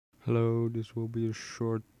Hello, this will be a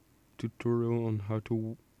short tutorial on how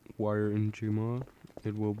to wire in Gmod.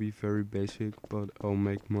 It will be very basic, but I'll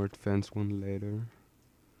make more advanced one later.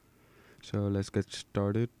 So let's get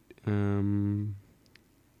started.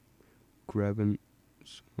 Grab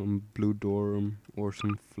some blue door or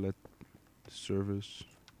some flat surface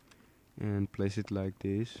and place it like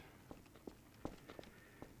this.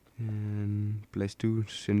 And place two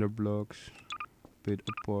cinder blocks a bit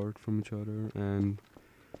apart from each other and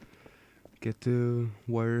get the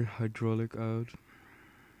wire hydraulic out.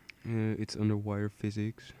 It's under wire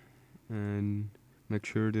physics, and make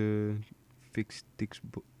sure the fixed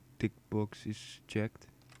tick box is checked,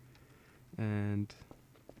 and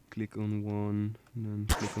click on one, and then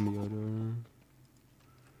click on the other,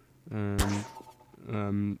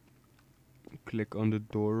 and click on the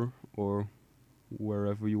door or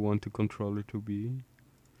wherever you want the controller to be.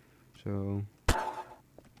 So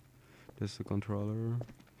that's the controller.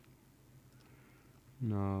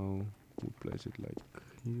 Now we'll place it like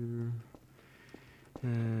here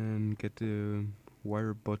and get the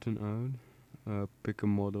wire button out. Pick a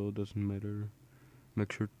model, doesn't matter.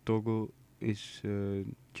 Make sure toggle is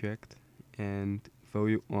checked and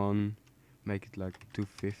value on, make it like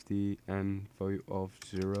 250 and value off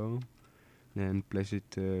 0. Then place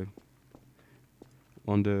it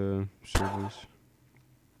on the surface.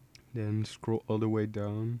 Then scroll all the way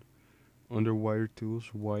down under wire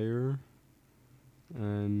tools, wire,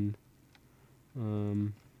 and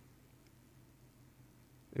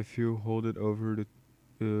if you hold it over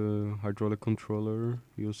the hydraulic controller,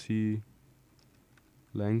 you'll see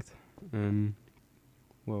length, and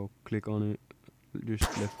well, click on it,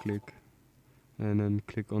 just left click, and then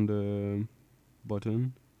click on the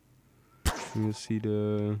button, and you'll see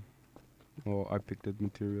I picked that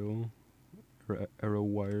material, arrow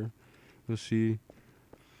wire. You'll see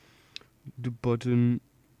the button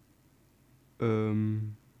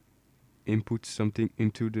input something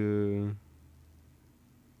into the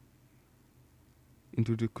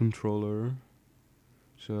controller.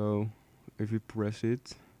 So if you press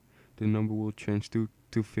it, the number will change to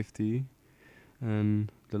 250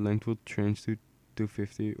 and the length will change to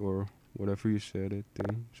 250 or whatever you set it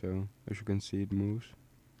to. So as you can see, it moves.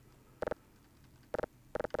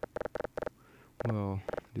 Well,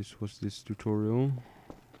 this was this tutorial.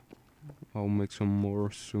 I'll make some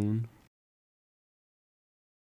more soon.